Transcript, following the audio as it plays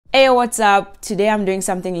Hey, what's up? Today I'm doing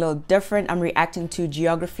something a little different. I'm reacting to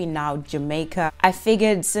Geography Now Jamaica. I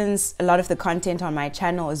figured since a lot of the content on my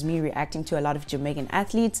channel is me reacting to a lot of Jamaican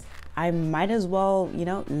athletes, I might as well,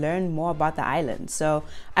 learn more about the island. So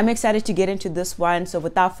I'm excited to get into this one. So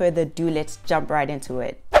without further ado, let's jump right into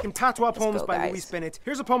it. In Tatwa Poems by Louis Bennett.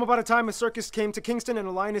 Here's a poem about a time a circus came to Kingston and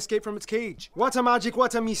a lion escaped from its cage. What a magic,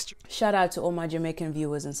 what a mystery. Shout out to all my Jamaican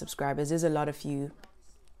viewers and subscribers. There's a lot of you.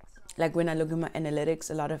 Like when I look at my analytics,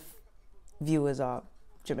 a lot of viewers are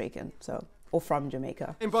Jamaican, or from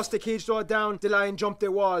Jamaica. And bust the cage door down, the lion jumped the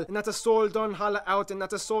wall, and not a soul done holla out, and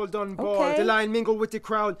not a soul done bawl. Okay. The lion mingled with the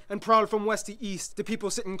crowd and prowled from west to east. The people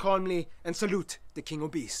sitting calmly and salute the king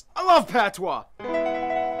of beasts. I love patois.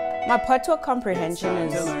 My patois comprehension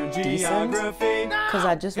is decent because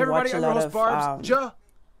I just watch a lot of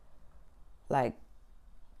like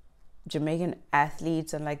Jamaican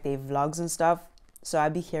athletes and like their vlogs and stuff. So I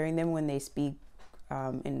be hearing them when they speak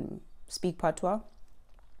speak patois.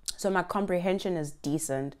 So my comprehension is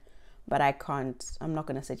decent, but I'm not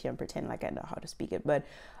gonna sit here and pretend like I know how to speak it. But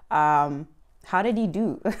how did he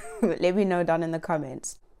do? Let me know down in the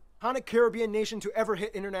comments. Iconic Caribbean nation to ever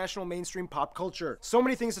hit international mainstream pop culture. So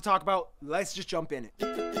many things to talk about. Let's just jump in it.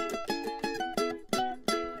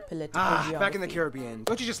 Back in the Caribbean.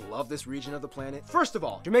 Don't you just love this region of the planet? First of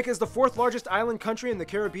all, Jamaica is the 4th largest island country in the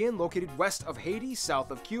Caribbean, located west of Haiti,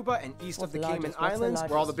 south of Cuba, and east of the Cayman Islands,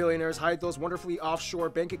 where all the billionaires hide those wonderfully offshore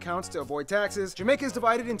bank accounts to avoid taxes. Jamaica is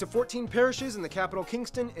divided into 14 parishes, and the capital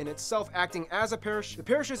Kingston in itself acting as a parish. The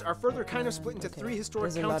parishes are further kind of split into 3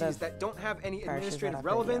 historic counties that don't have any administrative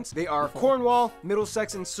relevance. They are Cornwall,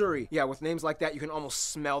 Middlesex, and Surrey. Yeah, with names like that, you can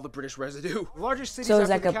almost smell the British residue. The largest cities so it's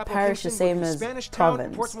like a parish, the same as Spanish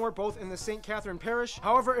province. Portsmouth, both in the St. Catherine Parish.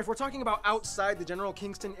 However, if we're talking about outside the general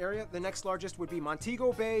Kingston area, the next largest would be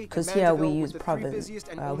Montego Bay. Because here we use province.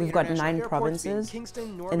 We've got 9 provinces,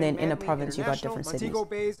 Kingston, Norman, and then in a Manly province you got different cities. Montego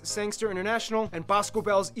Bay's Sangster International and Bosco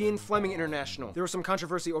Bell's Ian Fleming International. There was some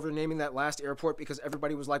controversy over naming that last airport because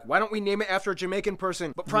everybody was like, why don't we name it after a Jamaican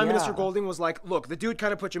person? But Prime Minister Golding was like, look, the dude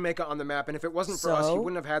kind of put Jamaica on the map, and if it wasn't for us, he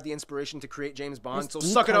wouldn't have had the inspiration to create James Bond, so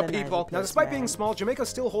suck it up, people. Now, despite being small, Jamaica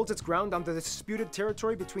still holds its ground on the disputed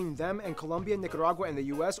territory between them and Colombia, Nicaragua, and the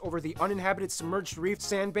US over the uninhabited submerged reef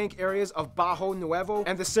sandbank areas of Bajo Nuevo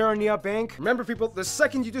and the Serranía Bank. Remember, people, the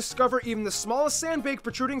second you discover even the smallest sandbank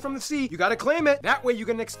protruding from the sea, you gotta claim it. That way you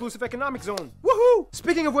get an exclusive economic zone. Woohoo!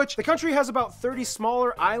 Speaking of which, the country has about 30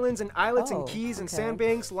 smaller islands and islets and keys and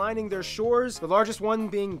sandbanks lining their shores, the largest one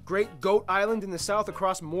being Great Goat Island in the south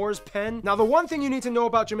across Moore's Pen. Now, the one thing you need to know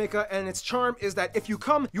about Jamaica and its charm is that if you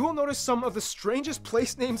come, you will notice some of the strangest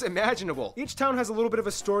place names imaginable. Each town has a little bit of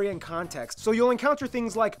a story and context, so you'll encounter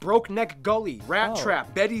things like Broke Neck Gully, Rat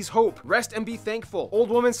Trap, Betty's Hope, Rest and Be Thankful, Old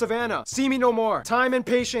Woman Savannah, See Me No More, Time and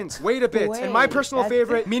Patience, Wait a Bit, and my personal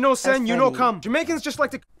favorite, Me No Sen, You No Come. Jamaicans just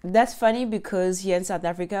like to... That's funny because here in South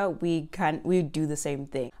Africa, we do the same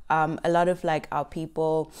thing. A lot of like our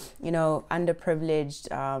people,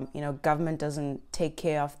 underprivileged, government doesn't take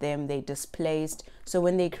care of them, they displaced. So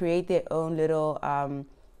when they create their own little,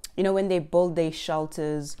 when they build their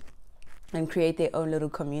shelters and create their own little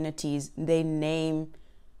communities, they name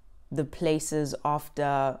the places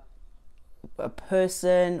after a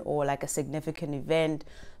person or like a significant event.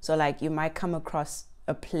 So like you might come across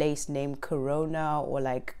a place named Corona or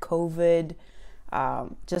like COVID,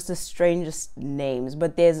 just the strangest names,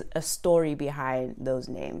 but there's a story behind those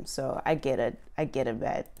names. So I get it,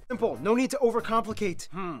 man. Simple, no need to overcomplicate.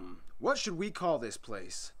 What should we call this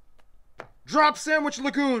place? Drop Sandwich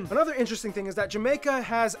Lagoon! Another interesting thing is that Jamaica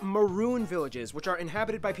has maroon villages, which are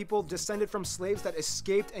inhabited by people descended from slaves that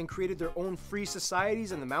escaped and created their own free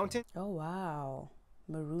societies in the mountains. Oh, wow.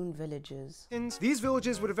 Maroon villages. These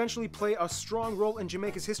villages would eventually play a strong role in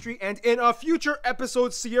Jamaica's history, and in a future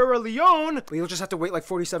episode, Sierra Leone, but you'll just have to wait like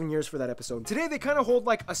 47 years for that episode. Today, they kind of hold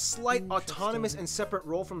like a slight autonomous and separate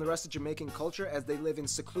role from the rest of Jamaican culture as they live in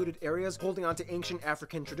secluded areas holding on to ancient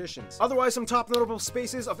African traditions. Otherwise, some top notable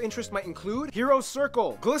spaces of interest might include Hero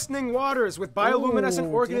Circle, glistening waters with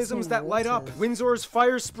bioluminescent organisms that light up, Windsor's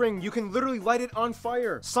Fire Spring, you can literally light it on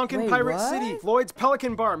fire, Sunken Pirate City, Floyd's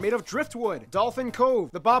Pelican Bar made of driftwood, Dolphin Cove,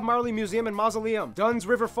 the Bob Marley Museum and Mausoleum, Dunn's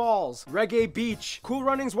River Falls, Reggae Beach, Cool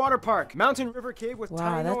Runnings Water Park, Mountain River Cave with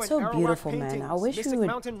Taino and Arawak paintings, I wish Mystic you would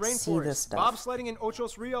Mountain see Rainforest, this stuff. bobsledding in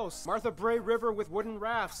Ochos Rios, Martha Bray River with wooden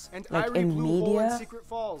rafts, and like Irie Blue Hole and Secret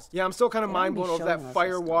Falls. Yeah, I'm still kind of mind blown over that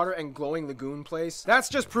fire, water, and glowing lagoon place. That's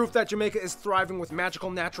just proof that Jamaica is thriving with magical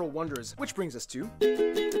natural wonders, which brings us to...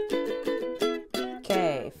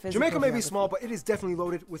 Jamaica may be small, but it is definitely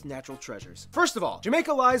loaded with natural treasures. First of all,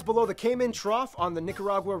 Jamaica lies below the Cayman Trough on the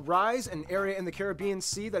Nicaragua Rise, an area in the Caribbean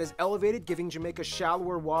Sea that is elevated, giving Jamaica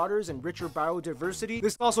shallower waters and richer biodiversity.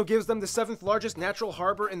 This also gives them the 7th largest natural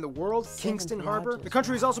harbor in the world, Kingston Harbor. The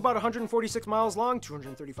country is also about 146 miles long,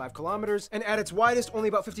 235 kilometers, and at its widest, only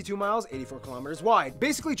about 52 miles, 84 kilometers wide.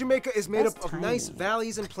 Basically, Jamaica is made up of nice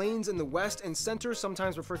valleys and plains in the west and center,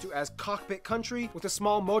 sometimes referred to as cockpit country, with the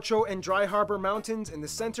small Mocho and Dry Harbor Mountains in the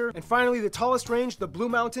center, and finally the tallest range, the Blue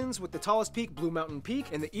Mountains, with the tallest peak, Blue Mountain Peak,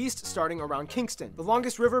 in the east, starting around Kingston. The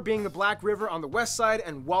longest river being the Black River on the west side,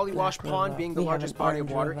 and Wallywash Pond being the largest body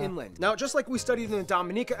of water inland. Now, just like we studied in the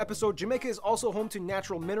Dominica episode, Jamaica is also home to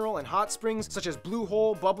natural mineral and hot springs, such as Blue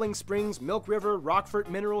Hole, Bubbling Springs, Milk River, Rockfort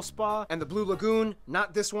Mineral Spa, and the Blue Lagoon.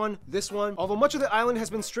 Not this one, this one. Although much of the island has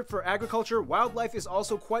been stripped for agriculture, wildlife is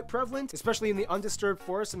also quite prevalent, especially in the undisturbed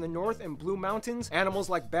forests in the north and Blue Mountains. Animals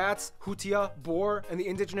like bats, hutia, boar, and the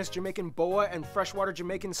indigenous Jamaican boa and freshwater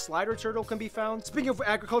Jamaican slider turtle can be found. Speaking of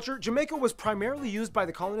agriculture, Jamaica was primarily used by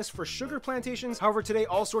the colonists for sugar plantations. However, today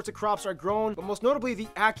all sorts of crops are grown, but most notably the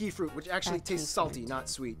ackee fruit, which actually tastes salty, not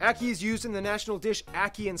sweet. Ackee is used in the national dish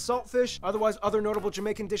ackee and saltfish. Otherwise, other notable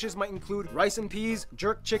Jamaican dishes might include rice and peas,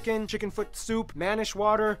 jerk chicken, chicken foot soup, manish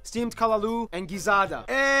water, steamed kalaloo, and gizada.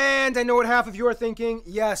 And I know what half of you are thinking.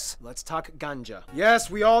 Yes, let's talk ganja. Yes,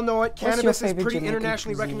 we all know it. Cannabis is pretty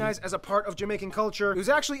internationally recognized as a part of Jamaican culture. It was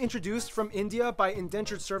actually introduced from India by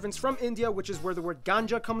indentured servants from India, which is where the word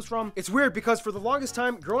ganja comes from. It's weird because for the longest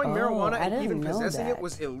time, growing marijuana and even possessing it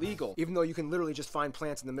was illegal, even though you can literally just find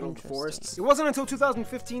plants in the middle of the forests. It wasn't until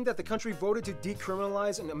 2015 that the country voted to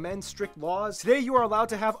decriminalize and amend strict laws. Today, you are allowed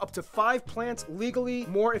to have up to 5 plants legally,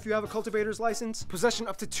 more if you have a cultivator's license. Possession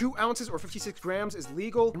up to 2 ounces or 56 grams is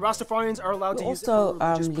legal, and Rastafarians are allowed to use it for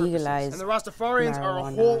religious purposes. And the Rastafarians are a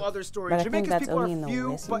whole other story. Jamaica's people are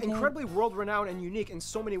few, but incredibly world-renowned and unique in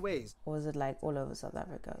so many ways. Or is it like all over South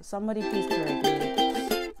Africa? Somebody please correct me.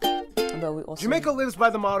 But we also Jamaica lives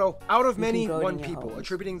by the motto, out of many, one people,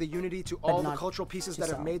 attributing the unity to all the cultural pieces that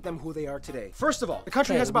have made them who they are today. First of all, the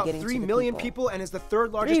country has about 3 million people and is the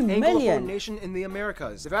 3rd largest Anglophone nation in the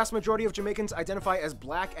Americas. The vast majority of Jamaicans identify as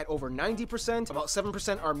black at over 90%, about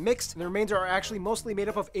 7% are mixed, and the remainder are actually mostly made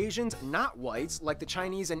up of Asians, not whites, like the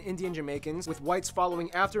Chinese and Indian Jamaicans, with whites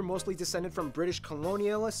following after, mostly descended from British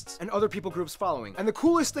colonialists, and other people groups following. And the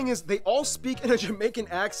coolest thing is, they all speak in a Jamaican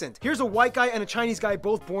accent. Here's a white guy and a Chinese guy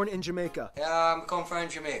both born in Jamaica. Yeah, I come from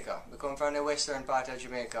Jamaica. We come from the western part of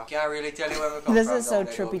Jamaica. Can't really tell you where we come from. This is so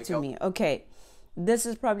trippy to me. Okay, this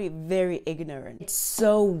is probably very ignorant. It's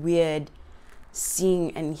so weird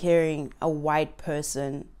seeing and hearing a white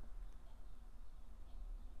person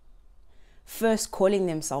first calling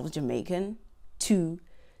themselves Jamaican, 2,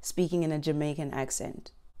 speaking in a Jamaican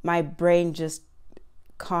accent. My brain just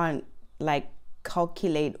can't like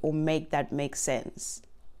calculate or make that make sense.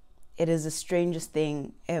 It is the strangest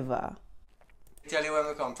thing ever. Tell you where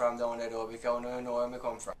we come from down there though, because I don't know where we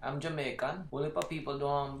come from. I'm Jamaican. Well, if people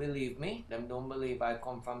don't believe me, them don't believe I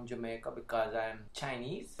come from Jamaica because I'm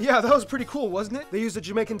Chinese. Yeah, that was pretty cool, wasn't it? They use the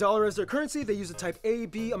Jamaican dollar as their currency, they use the type A,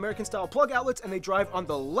 B, American-style plug outlets, and they drive on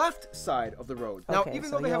the left side of the road. Now, even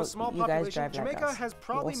though they have a small population, Jamaica has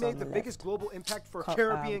probably made the biggest global impact for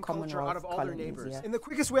Caribbean culture out of all their neighbors. In the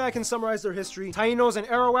quickest way I can summarize their history, Tainos and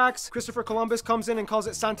Arawaks, Christopher Columbus comes in and calls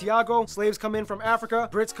it Santiago, slaves come in from Africa,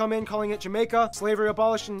 Brits come in calling it Jamaica, slavery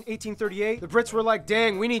abolished in 1838. The Brits were like,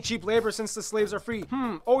 dang, we need cheap labor since the slaves are free.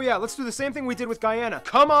 Oh yeah, let's do the same thing we did with Guyana.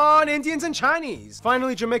 Come on, Indians and Chinese!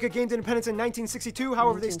 Finally, Jamaica gained independence in 1962,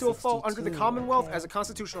 however, they still fall under the Commonwealth as a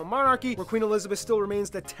constitutional monarchy, where Queen Elizabeth still remains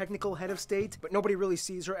the technical head of state, but nobody really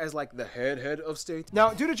sees her as like the head of state.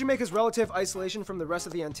 Now, due to Jamaica's relative isolation from the rest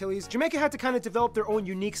of the Antilles, Jamaica had to kind of develop their own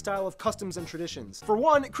unique style of customs and traditions. For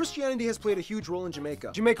one, Christianity has played a huge role in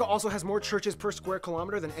Jamaica. Jamaica also has more churches per square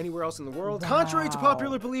kilometer than anywhere else in the world. Contrary to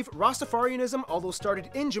popular belief, Rastafarianism, although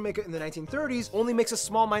started in Jamaica in the 1930s, only makes a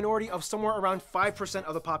small minority of somewhere around 5%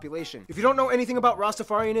 of the population. If you don't know anything about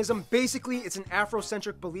Rastafarianism, basically it's an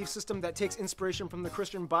Afrocentric belief system that takes inspiration from the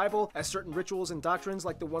Christian Bible, as certain rituals and doctrines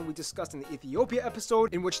like the one we discussed in the Ethiopia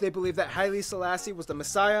episode, in which they believe that Haile Selassie was the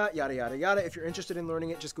Messiah, yada yada yada. If you're interested in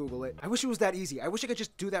learning it, just Google it. I wish it was that easy. I wish I could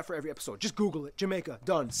just do that for every episode. Just Google it. Jamaica.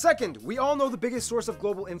 Done. Second, we all know the biggest source of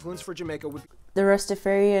global influence for Jamaica would be the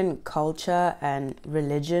Rastafarian culture and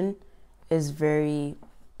religion is very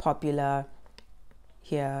popular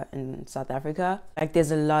here in South Africa. Like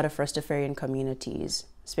there's a lot of Rastafarian communities,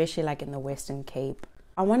 especially like in the Western Cape.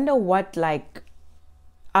 I wonder what like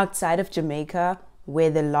outside of Jamaica where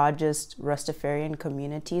the largest Rastafarian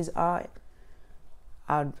communities are.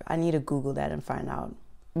 I need to Google that and find out.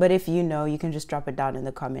 But if you know, you can just drop it down in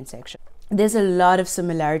the comment section. there's a lot of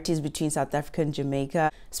similarities between South Africa and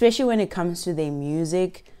Jamaica, especially when it comes to their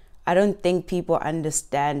music. I don't think people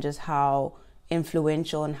understand just how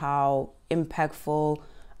influential and how impactful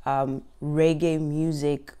reggae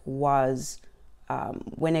music was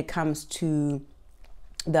when it comes to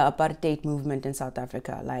the apartheid movement in South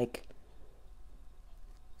Africa. Like,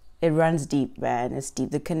 it runs deep, man. It's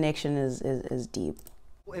deep. The connection is deep.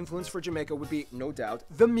 Influence for Jamaica would be, no doubt,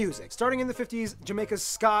 the music. Starting in the 50s, Jamaica's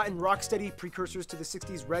ska and rocksteady, precursors to the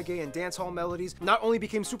 60s reggae and dancehall melodies, not only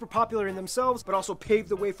became super popular in themselves, but also paved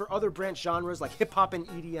the way for other branch genres like hip-hop and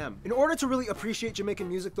EDM. In order to really appreciate Jamaican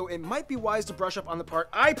music, though, it might be wise to brush up on the part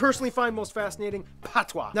I personally find most fascinating,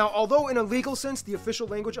 patois. Now, although in a legal sense, the official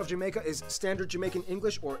language of Jamaica is Standard Jamaican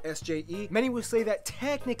English, or SJE, many will say that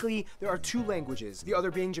technically there are two languages, the other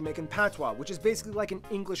being Jamaican patois, which is basically like an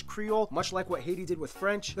English Creole, much like what Haiti did with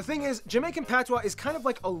French. The thing is, Jamaican patois is kind of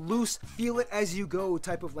like a loose, feel-it-as-you-go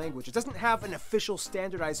type of language. It doesn't have an official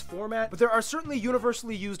standardized format, but there are certainly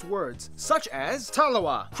universally used words, such as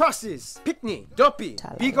talawa, crosses, picnic, duppy,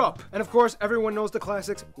 big up, and of course, everyone knows the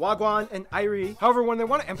classics, wagwan and irie. However, when they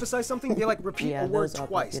want to emphasize something, they like repeat a word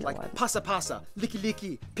twice, like pasa pasa, licky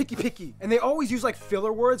licky, picky picky, and they always use like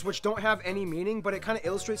filler words which don't have any meaning, but it kind of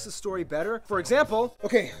illustrates the story better. For example,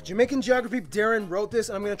 okay, Jamaican geography Darren wrote this,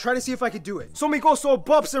 and I'm gonna try to see if I could do it. So me go so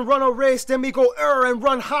bups and run a race, then me go and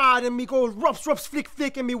run hard, and me go rups flick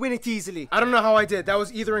flick, and me win it easily. I don't know how I did. That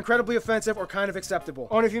was either incredibly offensive or kind of acceptable.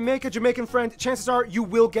 Oh, and if you make a Jamaican friend, chances are you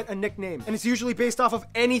will get a nickname, and it's usually based off of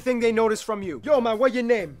anything they notice from you. Yo man, what your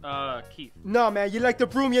name? Keith. Nah man, you like the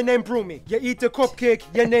broom, your name Broomy. You eat the cupcake,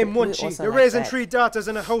 your name Munchie. You're raising 3 daughters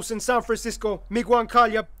in a house in San Francisco. Me go and call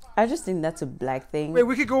you. I just think that's a black thing. Wait,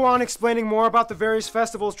 we could go on explaining more about the various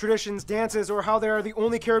festivals, traditions, dances, or how they are the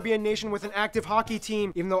only Caribbean nation with an active hockey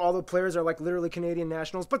team, even though all the players are like literally Canadian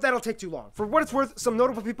nationals, but that'll take too long. For what it's worth, some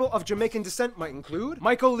notable people of Jamaican descent might include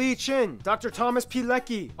Michael Lee Chin, Dr. Thomas P.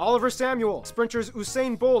 Leckie, Oliver Samuel, sprinters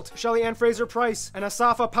Usain Bolt, Shelly Ann Fraser-Price, and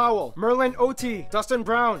Asafa Powell, Merlin Oti, Dustin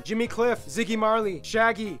Brown, Jimmy Cliff, Ziggy Marley,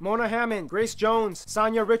 Shaggy, Mona Hammond, Grace Jones,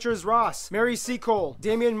 Sonia Richards-Ross, Mary Seacole,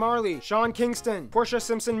 Damian Marley, Sean Kingston, Portia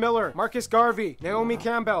Simpson-Miller, Marcus Garvey, Naomi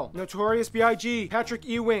Campbell, Notorious B.I.G., Patrick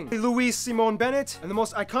Ewing, Louise Simone Bennett, and the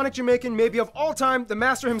most iconic Jamaican maybe of all time, the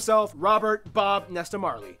master himself, Robert Bob Nesta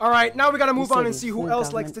Marley. Alright, now we gotta move on and see who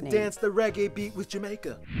else likes to dance the reggae beat with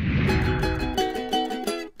Jamaica.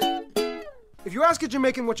 If you ask a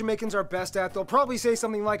Jamaican what Jamaicans are best at, they'll probably say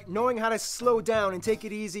something like knowing how to slow down and take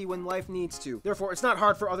it easy when life needs to. Therefore, it's not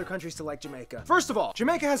hard for other countries to like Jamaica. First of all,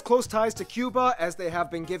 Jamaica has close ties to Cuba, as they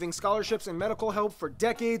have been giving scholarships and medical help for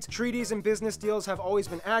decades. Treaties and business deals have always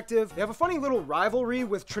been active. They have a funny little rivalry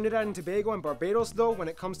with Trinidad and Tobago and Barbados, though, when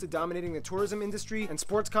it comes to dominating the tourism industry and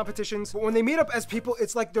sports competitions. But when they meet up as people,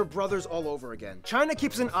 it's like they're brothers all over again. China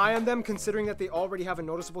keeps an eye on them, considering that they already have a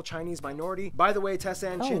noticeable Chinese minority. By the way, Tessa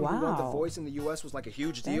and Chin, who won The Voice in the US, was like a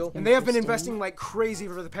huge deal, and they have been investing like crazy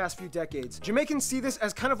for the past few decades. Jamaicans see this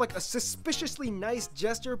as kind of like a suspiciously nice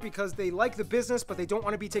gesture because they like the business, but they don't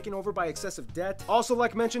want to be taken over by excessive debt. Also,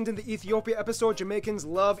 like mentioned in the Ethiopia episode, Jamaicans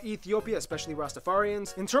love Ethiopia, especially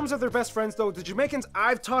Rastafarians. In terms of their best friends though, the Jamaicans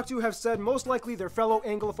I've talked to have said most likely their fellow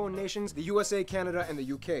Anglophone nations, the USA, Canada, and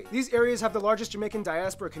the UK. These areas have the largest Jamaican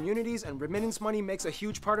diaspora communities, and remittance money makes a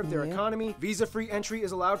huge part of their economy. Visa-free entry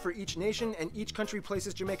is allowed for each nation, and each country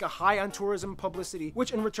places Jamaica high on tourism publicity,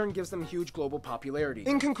 which in return gives them huge global popularity.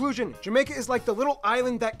 In conclusion, Jamaica is like the little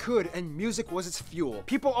island that could, and music was its fuel.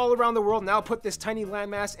 People all around the world now put this tiny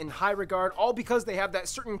landmass in high regard, all because they have that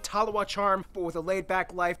certain Talawa charm, but with a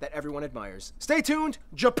laid-back life that everyone admires. Stay tuned,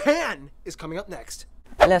 Japan is coming up next.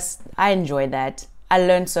 I enjoyed that. I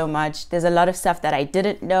learned so much. There's a lot of stuff that I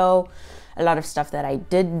didn't know, a lot of stuff that I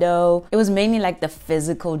did know. It was mainly like the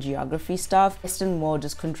physical geography stuff. Western world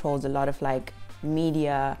just controls a lot of like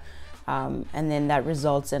media, and then that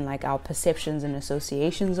results in like our perceptions and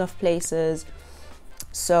associations of places.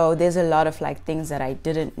 So there's a lot of like things that I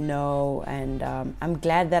didn't know, and I'm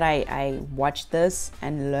glad that I watched this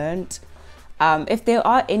and learned. If there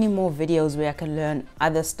are any more videos where I can learn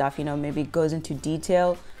other stuff, you know, maybe it goes into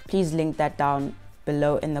detail, please link that down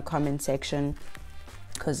below in the comment section,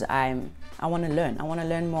 because I want to learn. I want to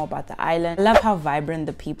learn more about the island. I love how vibrant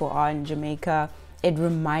the people are in Jamaica. It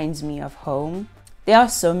reminds me of home. There are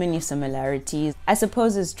so many similarities. I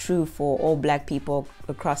suppose it's true for all black people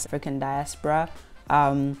across African diaspora.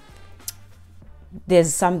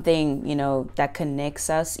 There's something, you know, that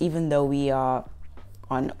connects us, even though we are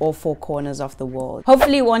on all 4 corners of the world.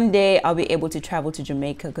 Hopefully one day I'll be able to travel to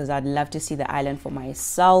Jamaica, because I'd love to see the island for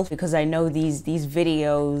myself, because I know these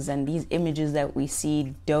videos and these images that we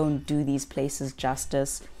see don't do these places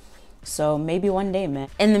justice. So maybe one day, man.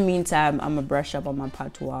 In the meantime, I'm gonna brush up on my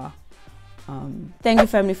patois. Thank you,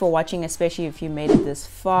 family, for watching, especially if you made it this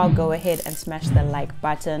far. Go ahead and smash the like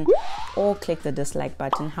button or click the dislike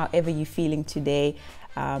button, however you're feeling today.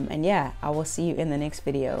 And yeah, I will see you in the next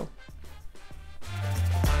video.